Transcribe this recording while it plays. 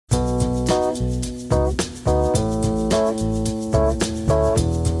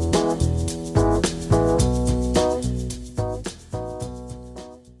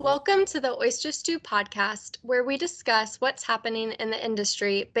to the Oyster Stew podcast, where we discuss what's happening in the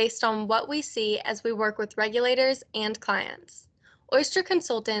industry based on what we see as we work with regulators and clients. Oyster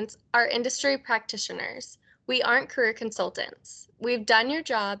consultants are industry practitioners. We aren't career consultants. We've done your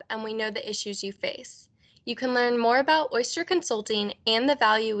job and we know the issues you face. You can learn more about Oyster Consulting and the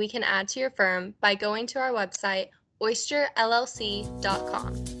value we can add to your firm by going to our website,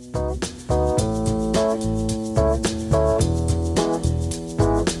 oysterllc.com.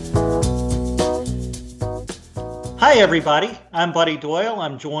 Hi, everybody. I'm Buddy Doyle.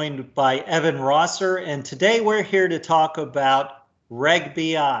 I'm joined by Evan Rosser, and today we're here to talk about Reg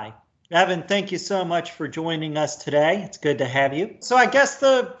BI. Evan, thank you so much for joining us today. It's good to have you. So I guess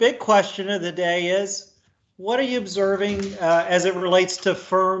the big question of the day is, what are you observing as it relates to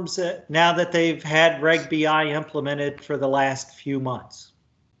firms now that they've had Reg BI implemented for the last few months?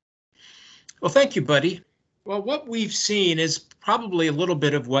 Well, thank you, Buddy. Well, what we've seen is probably a little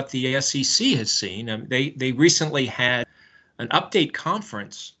bit of what the SEC has seen. They recently had an update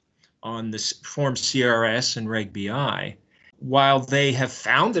conference on this Form CRS and Reg BI. While they have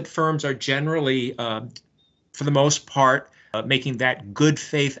found that firms are generally, for the most part, making that good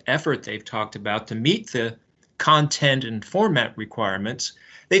faith effort they've talked about to meet the content and format requirements,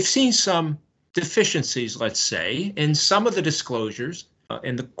 they've seen some deficiencies, let's say, in some of the disclosures,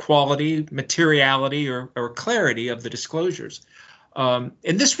 in the quality, materiality, or clarity of the disclosures. And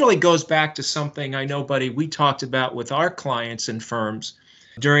this really goes back to something I know, Buddy, we talked about with our clients and firms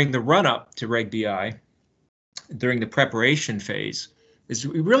during the run-up to Reg BI, during the preparation phase, is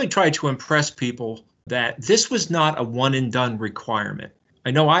we really tried to impress people that this was not a one-and-done requirement.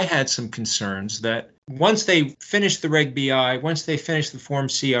 I know I had some concerns that once they finished the Reg BI, once they finished the Form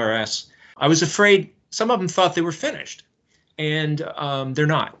CRS, I was afraid some of them thought they were finished. And they're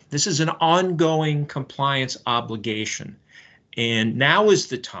not. This is an ongoing compliance obligation. And now is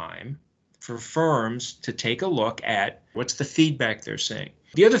the time for firms to take a look at what's the feedback they're seeing.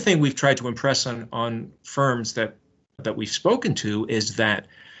 The other thing we've tried to impress on firms that we've spoken to is that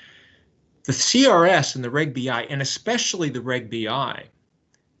the CRS and the Reg BI, and especially the Reg BI,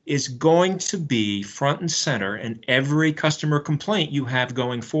 is going to be front and center in every customer complaint you have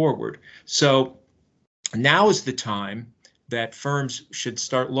going forward. So now is the time that firms should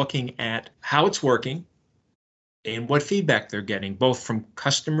start looking at how it's working and what feedback they're getting, both from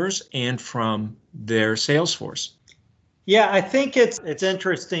customers and from their sales force. Yeah, I think it's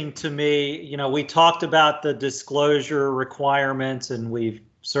interesting to me. You know, we talked about the disclosure requirements, and we've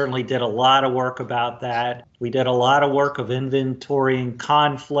certainly did a lot of work about that. We did a lot of work of inventorying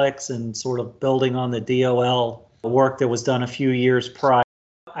conflicts and sort of building on the DOL work that was done a few years prior.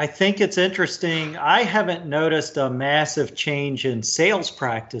 I think it's interesting. I haven't noticed a massive change in sales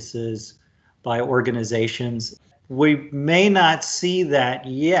practices by organizations. We may not see that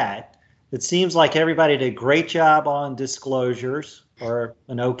yet. It seems like everybody did a great job on disclosures, or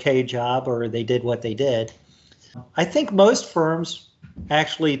an okay job, or they did what they did. I think most firms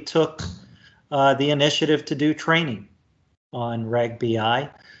actually took the initiative to do training on Reg BI,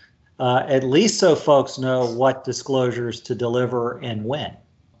 at least so folks know what disclosures to deliver and when.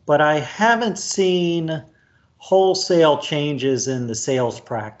 But I haven't seen wholesale changes in the sales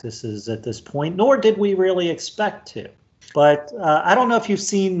practices at this point, nor did we really expect to. But I don't know if you've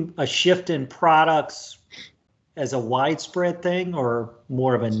seen a shift in products as a widespread thing or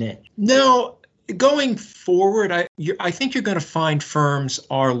more of a niche. No, going forward, I think you're going to find firms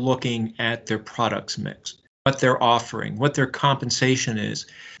are looking at their products mix, what they're offering, what their compensation is.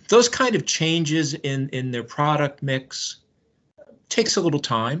 Those kind of changes in their product mix takes a little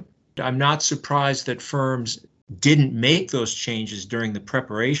time. I'm not surprised that firms didn't make those changes during the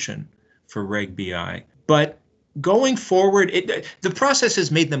preparation for Reg BI. But going forward, the process has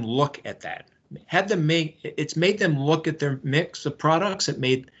made them look at that. It's made them look at their mix of products.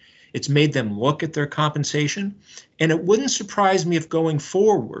 It's made them look at their compensation. And it wouldn't surprise me if going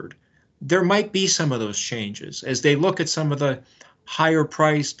forward, there might be some of those changes as they look at some of the higher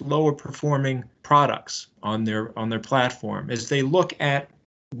priced, lower performing products on their platform, as they look at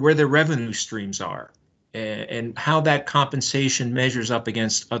where their revenue streams are and how that compensation measures up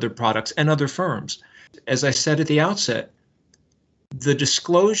against other products and other firms. As I said at the outset, the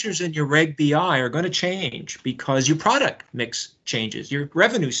disclosures in your Reg BI are going to change because your product mix changes, your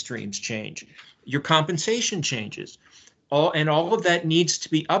revenue streams change, your compensation changes. All of that needs to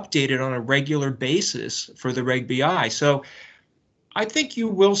be updated on a regular basis for the Reg BI. So I think you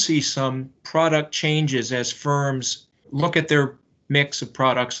will see some product changes as firms look at their mix of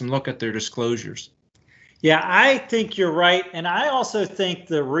products and look at their disclosures. Yeah, I think you're right. And I also think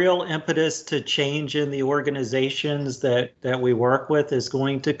the real impetus to change in the organizations that we work with is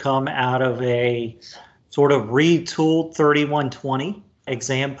going to come out of a sort of retooled 3120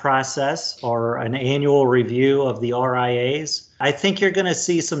 exam process or an annual review of the RIAs. I think you're going to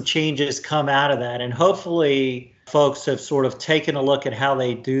see some changes come out of that. And hopefully folks have sort of taken a look at how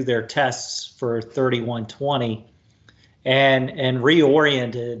they do their tests for 3120 and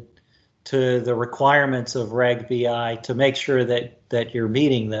reoriented to the requirements of Reg BI to make sure that you're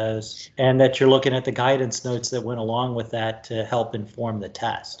meeting those and that you're looking at the guidance notes that went along with that to help inform the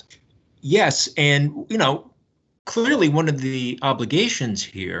test. Yes, and clearly one of the obligations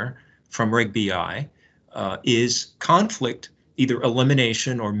here from Reg BI is conflict, either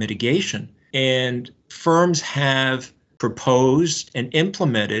elimination or mitigation. And firms have proposed and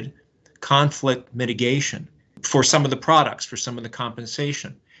implemented conflict mitigation for some of the products, for some of the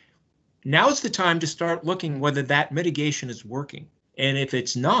compensation. Now's the time to start looking whether that mitigation is working. And if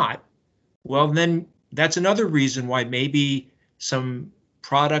it's not, well, then that's another reason why maybe some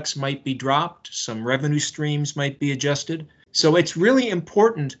products might be dropped, some revenue streams might be adjusted. So it's really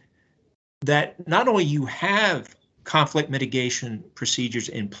important that not only you have conflict mitigation procedures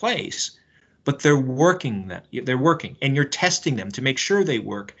in place, but they're working, and you're testing them to make sure they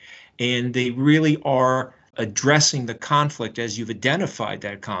work, and they really are addressing the conflict as you've identified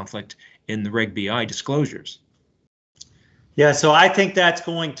that conflict in the Reg BI disclosures. Yeah, so I think that's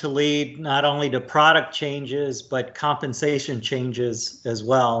going to lead not only to product changes, but compensation changes as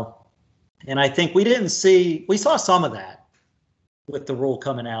well. And I think we saw some of that with the rule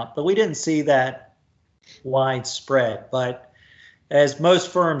coming out, but we didn't see that widespread. But as most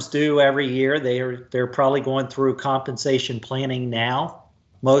firms do every year, they're probably going through compensation planning now.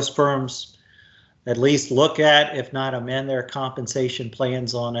 Most firms at least look at, if not amend, their compensation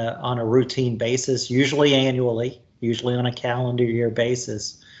plans on a routine basis, usually annually, usually on a calendar year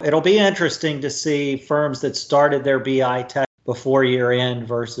basis. It'll be interesting to see firms that started their BI test before year end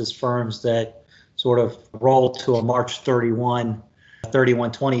versus firms that sort of rolled to a March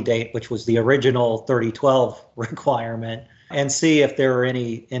 31/20 date, which was the original 3012 requirement, and see if there are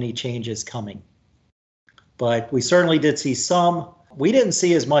any changes coming. But we certainly did see some. We didn't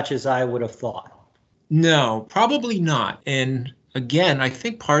see as much as I would have thought. No, probably not. And again, I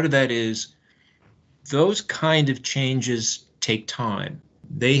think part of that is those kind of changes take time.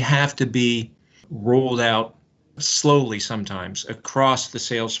 They have to be rolled out slowly sometimes across the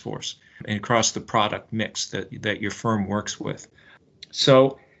sales force and across the product mix that your firm works with.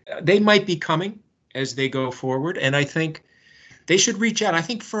 So they might be coming as they go forward. And I think they should reach out. I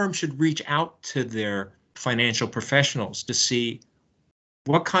think firms should reach out to their financial professionals to see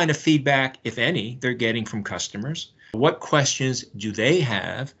what kind of feedback, if any, they're getting from customers. What questions do they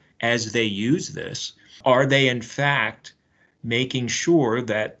have as they use this? Are they, in fact, making sure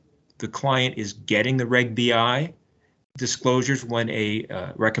that the client is getting the Reg BI disclosures when a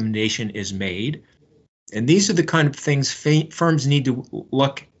recommendation is made? And these are the kind of things firms need to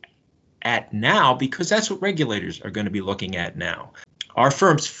look at now, because that's what regulators are going to be looking at now.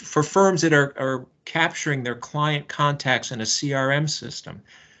 For firms that are capturing their client contacts in a CRM system,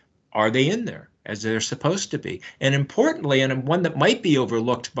 are they in there as they're supposed to be? And importantly, and one that might be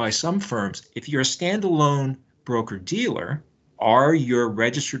overlooked by some firms, if you're a standalone broker-dealer, are your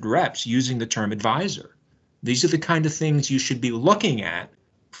registered reps using the term advisor? These are the kind of things you should be looking at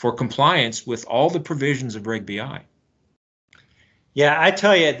for compliance with all the provisions of Reg BI. Yeah, I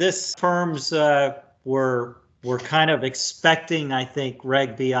tell you, this firms were kind of expecting, I think,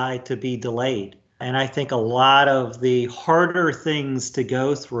 Reg BI to be delayed. And I think a lot of the harder things to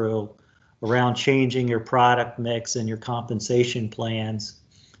go through around changing your product mix and your compensation plans,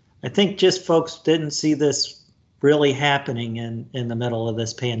 I think just folks didn't see this really happening in the middle of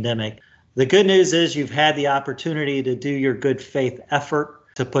this pandemic. The good news is you've had the opportunity to do your good faith effort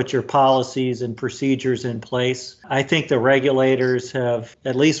to put your policies and procedures in place. I think the regulators have,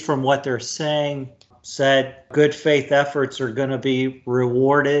 at least from what they're saying, said good faith efforts are going to be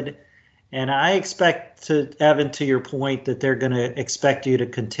rewarded. And I expect, Evan, to your point, that they're going to expect you to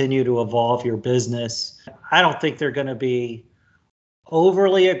continue to evolve your business. I don't think they're going to be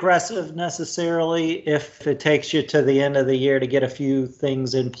overly aggressive necessarily if it takes you to the end of the year to get a few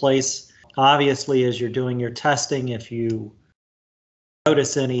things in place. Obviously, as you're doing your testing, if you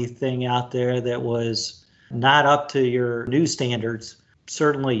notice anything out there that was not up to your new standards,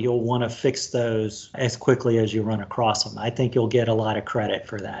 certainly you'll want to fix those as quickly as you run across them. I think you'll get a lot of credit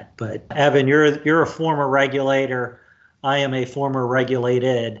for that. But Evan, you're a former regulator. I am a former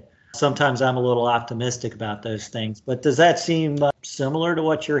regulated. Sometimes I'm a little optimistic about those things, but does that seem similar to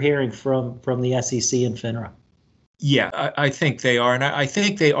what you're hearing from the SEC and FINRA? Yeah, I think they are. And I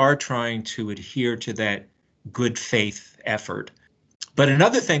think they are trying to adhere to that good faith effort. But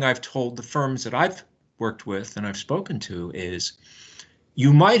another thing I've told the firms that I've worked with and I've spoken to is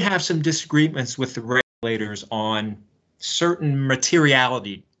you might have some disagreements with the regulators on certain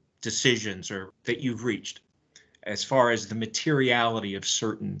materiality decisions or that you've reached as far as the materiality of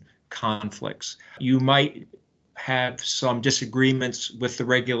certain conflicts. You might have some disagreements with the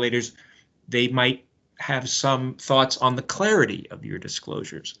regulators. They might have some thoughts on the clarity of your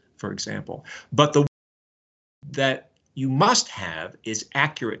disclosures, for example. But the that you must have is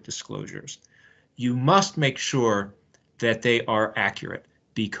accurate disclosures. You must make sure that they are accurate,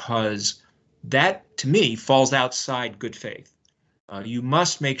 because that, to me, falls outside good faith. You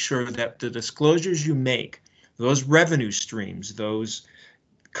must make sure that the disclosures you make, those revenue streams, those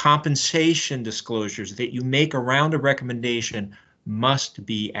compensation disclosures that you make around a recommendation must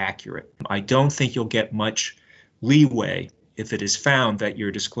be accurate. I don't think you'll get much leeway if it is found that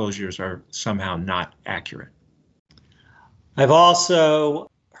your disclosures are somehow not accurate. I've also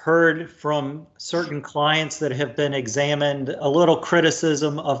heard from certain clients that have been examined a little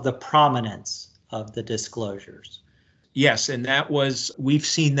criticism of the prominence of the disclosures. Yes, and we've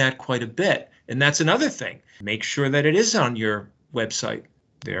seen that quite a bit. And that's another thing. Make sure that it is on your website.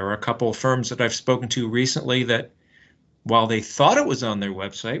 There are a couple of firms that I've spoken to recently that while they thought it was on their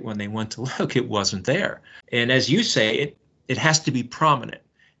website, when they went to look, it wasn't there. And as you say, it has to be prominent.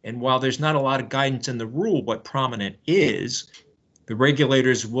 And while there's not a lot of guidance in the rule what prominent is, the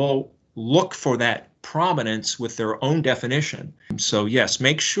regulators will look for that prominence with their own definition. So yes,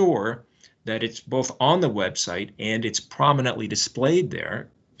 make sure that it's both on the website and it's prominently displayed there.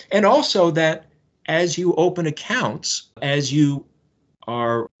 And also that as you open accounts, as you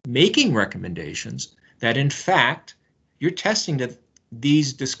are making recommendations, that in fact, you're testing that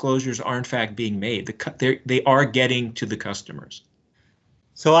these disclosures are in fact being made. They are getting to the customers.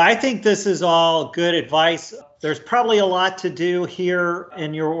 So I think this is all good advice. There's probably a lot to do here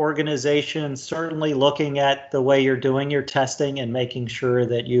in your organization, certainly looking at the way you're doing your testing and making sure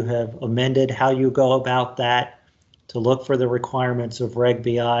that you have amended how you go about that to look for the requirements of Reg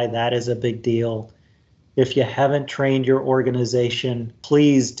BI. That is a big deal. If you haven't trained your organization,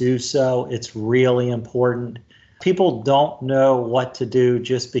 please do so. It's really important. People don't know what to do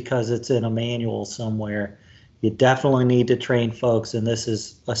just because it's in a manual somewhere. You definitely need to train folks, and this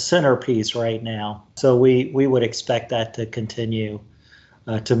is a centerpiece right now. So we would expect that to continue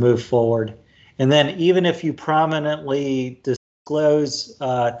to move forward. And then even if you prominently disclose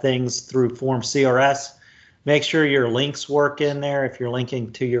things through Form CRS, make sure your links work in there. If you're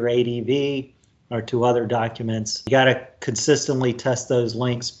linking to your ADV or to other documents, you got to consistently test those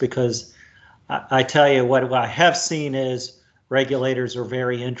links, because I tell you what I have seen is regulators are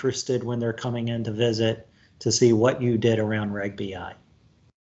very interested when they're coming in to visit to see what you did around Reg BI.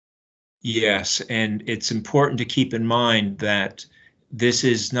 Yes, and it's important to keep in mind that this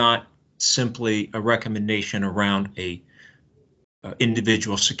is not simply a recommendation around a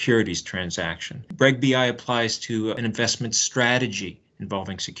individual securities transaction. Reg BI applies to an investment strategy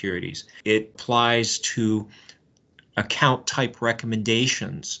involving securities. It applies to account type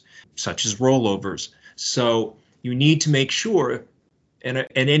recommendations, such as rollovers. So you need to make sure, and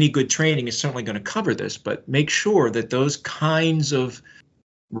any good training is certainly going to cover this, but make sure that those kinds of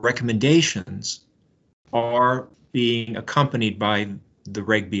recommendations are being accompanied by the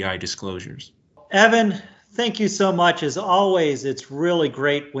Reg BI disclosures. Evan, thank you so much. As always, it's really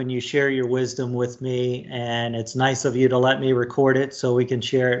great when you share your wisdom with me, and it's nice of you to let me record it so we can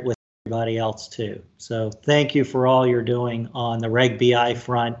share it with everybody else too. So thank you for all you're doing on the Reg BI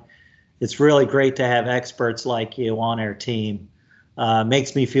front. It's really great to have experts like you on our team.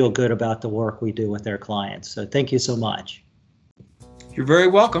 Makes me feel good about the work we do with our clients. So thank you so much. You're very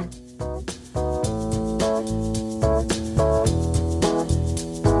welcome.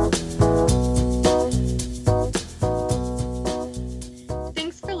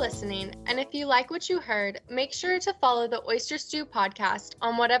 Thanks for listening. And if you like what you heard, make sure to follow the Oyster Stew podcast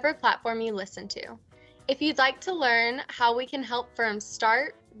on whatever platform you listen to. If you'd like to learn how we can help firms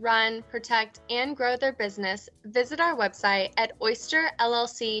start, run, protect, and grow their business, visit our website at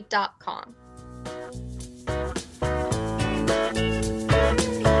oysterllc.com.